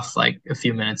sure enough, like a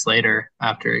few minutes later,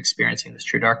 after experiencing this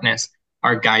true darkness,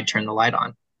 our guide turned the light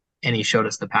on and he showed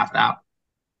us the path out.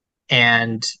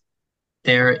 And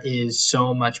there is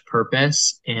so much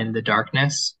purpose in the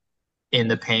darkness, in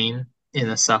the pain, in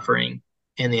the suffering,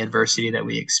 in the adversity that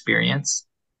we experience.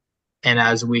 And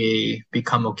as we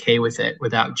become okay with it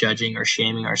without judging or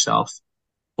shaming ourselves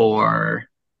for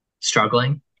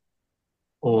struggling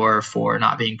or for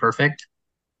not being perfect,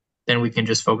 then we can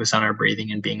just focus on our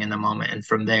breathing and being in the moment. And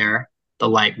from there, the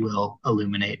light will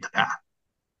illuminate the path.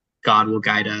 God will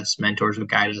guide us, mentors will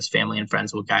guide us, family and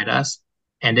friends will guide us.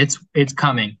 And it's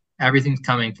coming. Everything's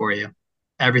coming for you.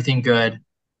 Everything good,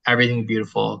 everything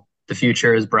beautiful. The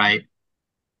future is bright.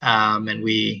 And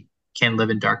we can live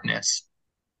in darkness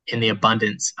in the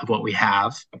abundance of what we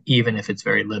have, even if it's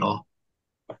very little,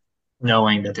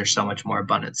 knowing that there's so much more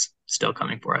abundance still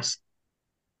coming for us.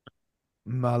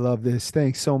 I love this.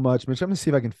 Thanks so much, Mitch. I'm gonna see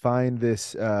if I can find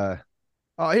this. Oh,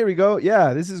 here we go.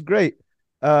 Yeah, this is great.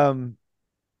 Um,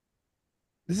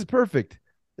 this is perfect.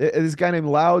 This guy named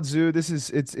Lao Tzu.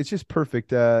 It's just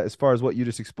perfect as far as what you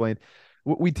just explained.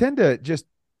 We tend to just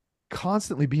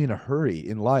constantly be in a hurry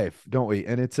in life, don't we?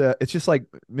 And it's just like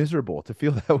miserable to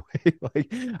feel that way.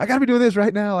 Like I got to be doing this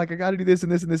right now. Like I got to do this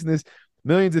and this and this and this.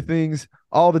 Millions of things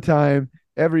all the time,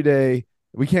 every day.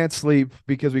 We can't sleep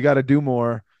because we got to do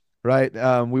more, right?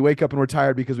 We wake up and we're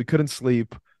tired because we couldn't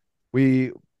sleep.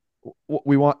 We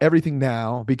we want everything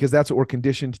now because that's what we're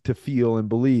conditioned to feel and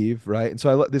believe, right? And so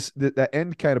I love that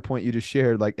end kind of point you just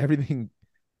shared, like everything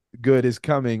good is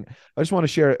coming. I just want to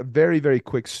share a very, very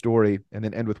quick story and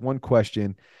then end with one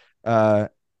question, because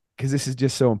this is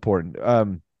just so important.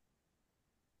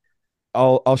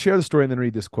 I'll share the story and then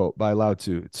read this quote by Lao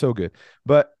Tzu. It's so good.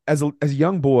 But as a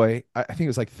young boy, I think it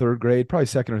was like third grade, probably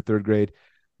second or third grade,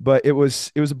 but it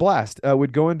was a blast.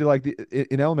 We'd go into like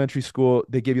in elementary school,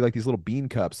 they gave you like these little bean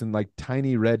cups and like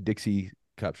tiny red Dixie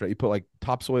cups, right? You put like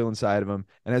topsoil inside of them,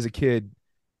 and as a kid,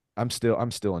 I'm still a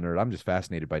nerd. I'm just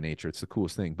fascinated by nature. It's the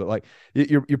coolest thing. But like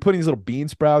you're putting these little bean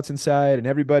sprouts inside, and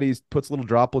everybody puts little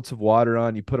droplets of water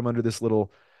on. You put them under this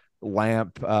little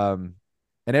lamp.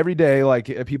 And every day,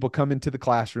 like people come into the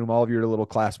classroom, all of your little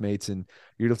classmates, and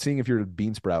you're seeing if your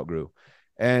bean sprout grew.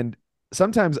 And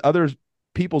sometimes other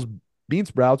people's bean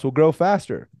sprouts will grow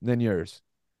faster than yours,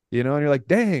 and you're like,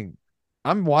 dang,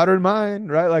 I'm watering mine,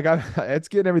 right? Like it's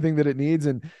getting everything that it needs.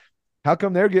 And how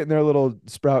come they're getting their little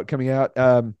sprout coming out?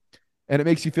 And it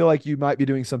makes you feel like you might be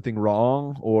doing something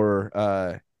wrong,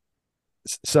 or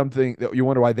something that you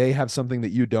wonder why they have something that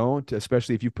you don't,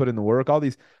 especially if you put in the work. All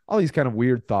these kind of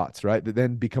weird thoughts, right? That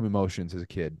then become emotions as a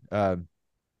kid, that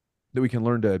we can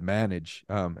learn to manage.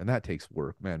 And that takes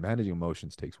work, man. Managing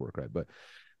emotions takes work, right? But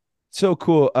so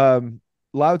cool.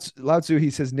 Lao Tzu, he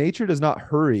says, nature does not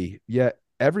hurry, yet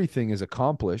everything is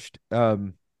accomplished.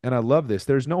 And I love this.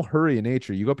 There's no hurry in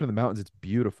nature. You go up into the mountains, it's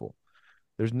beautiful.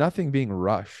 There's nothing being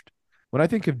rushed. When I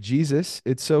think of Jesus,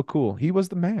 it's so cool. He was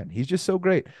the man. He's just so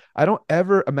great. I don't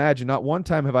ever imagine, not one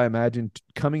time have I imagined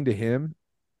coming to him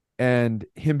and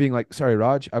him being like, "Sorry,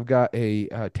 Raj, I've got a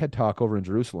TED talk over in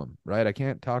Jerusalem, right? I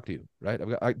can't talk to you, right?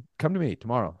 Come to me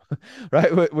tomorrow,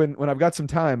 right? When I've got some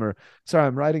time, or sorry,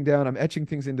 I'm etching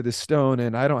things into this stone,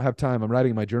 and I don't have time. I'm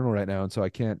writing my journal right now, and so I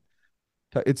can't."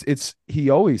 It's he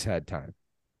always had time.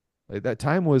 Like that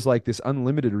time was like this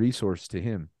unlimited resource to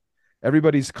him.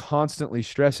 Everybody's constantly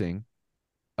stressing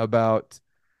about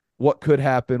what could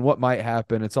happen, what might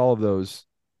happen. It's all of those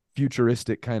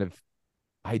futuristic kind of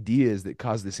ideas that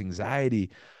cause this anxiety.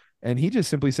 And he just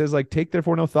simply says, like, take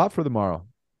therefore no thought for the morrow.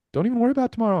 Don't even worry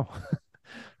about tomorrow.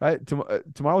 Right?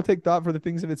 Tomorrow will take thought for the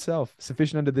things of itself.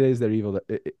 Sufficient unto the day is their evil.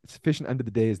 Sufficient unto the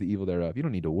day is the evil thereof. You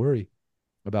don't need to worry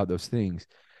about those things.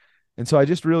 And so I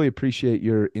just really appreciate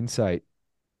your insight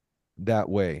that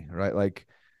way, right? Like,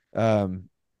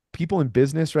 people in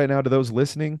business right now, to those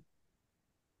listening,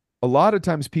 a lot of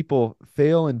times people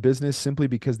fail in business simply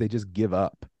because they just give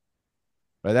up.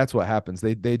 Right? That's what happens.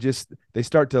 They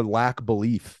start to lack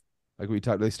belief. Like we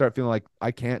talked, they start feeling like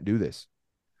I can't do this.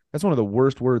 That's one of the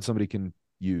worst words somebody can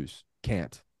use.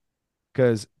 Can't.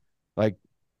 Because like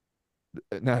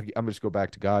now I'm just go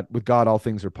back to God. With God, all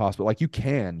things are possible. Like you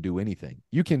can do anything.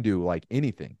 You can do like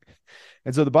anything.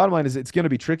 And so the bottom line is it's going to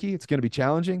be tricky. It's going to be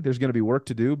challenging. There's going to be work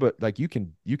to do, but like you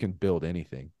can build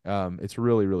anything. It's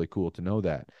really, really cool to know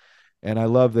that. And I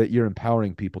love that you're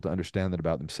empowering people to understand that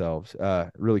about themselves.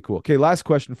 Really cool. Okay, last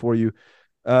question for you.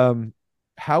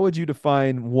 How would you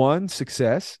define one,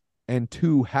 success, and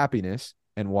two, happiness,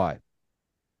 and why?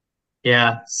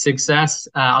 Yeah, success.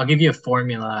 I'll give you a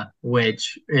formula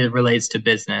which it relates to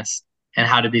business and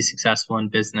how to be successful in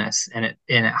business, and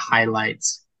it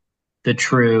highlights the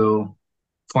true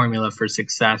formula for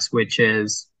success, which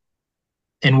is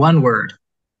in one word.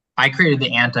 I created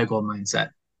the anti-goal mindset.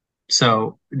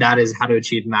 So that is how to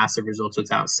achieve massive results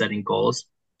without setting goals.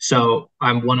 So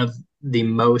I'm one of the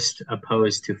most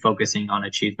opposed to focusing on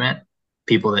achievement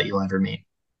people that you'll ever meet,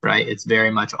 right? It's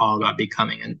very much all about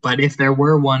becoming. But if there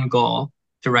were one goal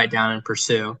to write down and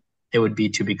pursue, it would be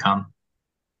to become,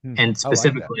 and I like that.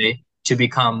 specifically to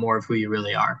become more of who you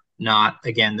really are, not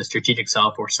again the strategic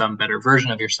self or some better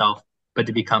version of yourself, but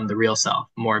to become the real self,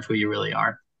 more of who you really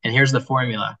are. And here's the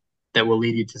formula that will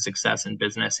lead you to success in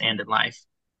business and in life.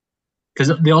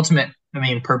 Because the ultimate,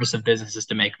 purpose of business is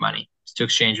to make money, is to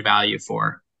exchange value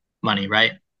for money,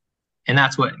 right? And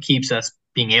that's what keeps us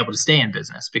being able to stay in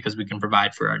business because we can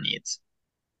provide for our needs.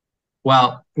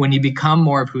 Well, when you become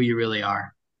more of who you really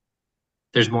are,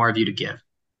 there's more of you to give.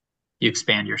 You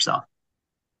expand yourself.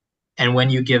 And when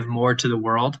you give more to the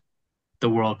world, the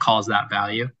world calls that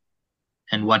value.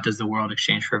 And what does the world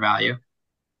exchange for value?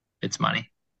 It's money.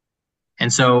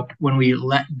 And so when we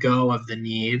let go of the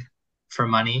need for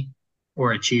money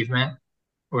or achievement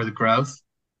or the growth,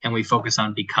 and we focus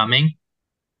on becoming,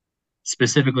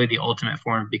 specifically the ultimate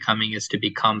form of becoming is to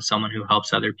become someone who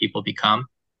helps other people become,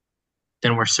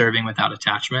 then we're serving without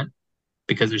attachment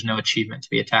because there's no achievement to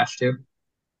be attached to.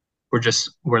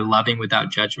 We're loving without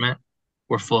judgment.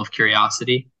 We're full of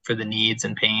curiosity for the needs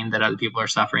and pain that other people are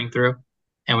suffering through.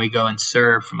 And we go and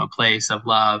serve from a place of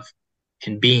love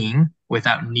and being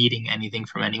without needing anything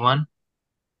from anyone.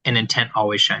 And intent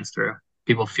always shines through.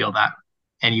 People feel that.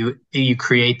 And you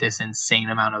create this insane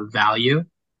amount of value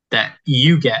that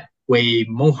you get way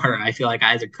more. I feel like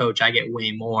as a coach, I get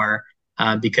way more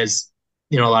because,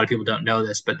 a lot of people don't know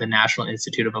this, but the National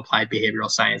Institute of Applied Behavioral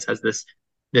Science has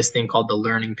this thing called the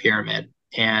learning pyramid,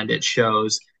 and it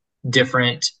shows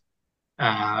different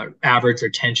average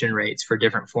retention rates for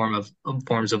different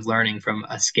forms of learning from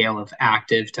a scale of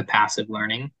active to passive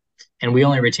learning. And we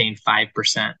only retain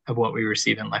 5% of what we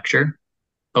receive in lecture,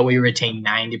 but we retain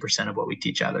 90% of what we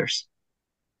teach others.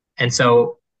 And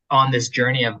so on this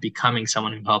journey of becoming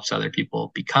someone who helps other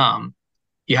people become,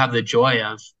 you have the joy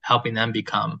of helping them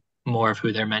become more of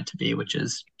who they're meant to be, which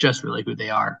is just really who they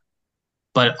are.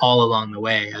 But all along the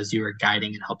way, as you are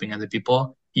guiding and helping other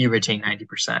people, you retain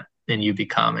 90%, then you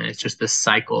become. And it's just this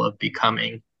cycle of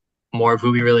becoming more of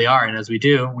who we really are. And as we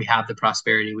do, we have the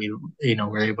prosperity.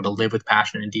 We're able to live with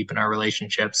passion and deepen our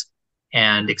relationships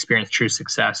and experience true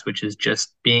success, which is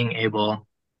just being able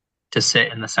to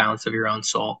sit in the silence of your own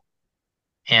soul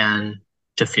and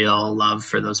to feel love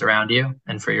for those around you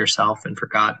and for yourself and for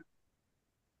God.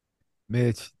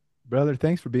 Mitch, brother,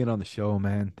 thanks for being on the show,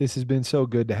 man. This has been so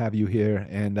good to have you here.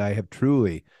 And I have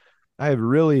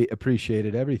really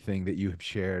appreciated everything that you have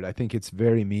shared. I think it's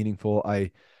very meaningful.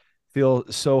 I feel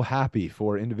so happy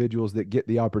for individuals that get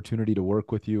the opportunity to work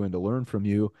with you and to learn from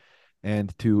you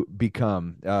and to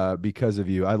become because of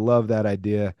you. I love that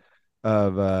idea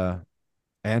of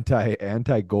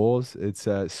anti goals. It's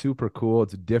super cool.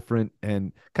 It's different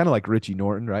and kind of like Richie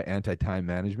Norton, right? Anti-time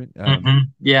management.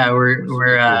 Yeah,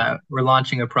 we're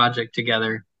launching a project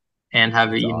together and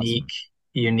have That's a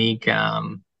unique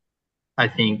I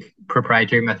think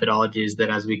proprietary methodologies that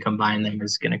as we combine them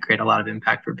is going to create a lot of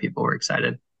impact for people. We're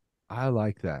excited. I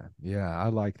like that. Yeah, I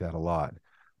like that a lot.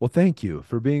 Well, thank you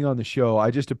for being on the show.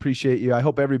 I just appreciate you. I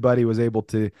hope everybody was able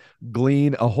to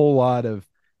glean a whole lot of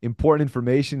important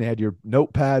information. They had your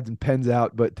notepads and pens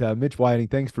out. But Mitch Whiting,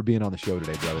 thanks for being on the show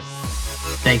today, brother.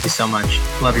 Thank you so much.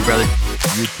 Love you, brother.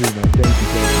 You too, man.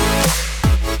 Thank you.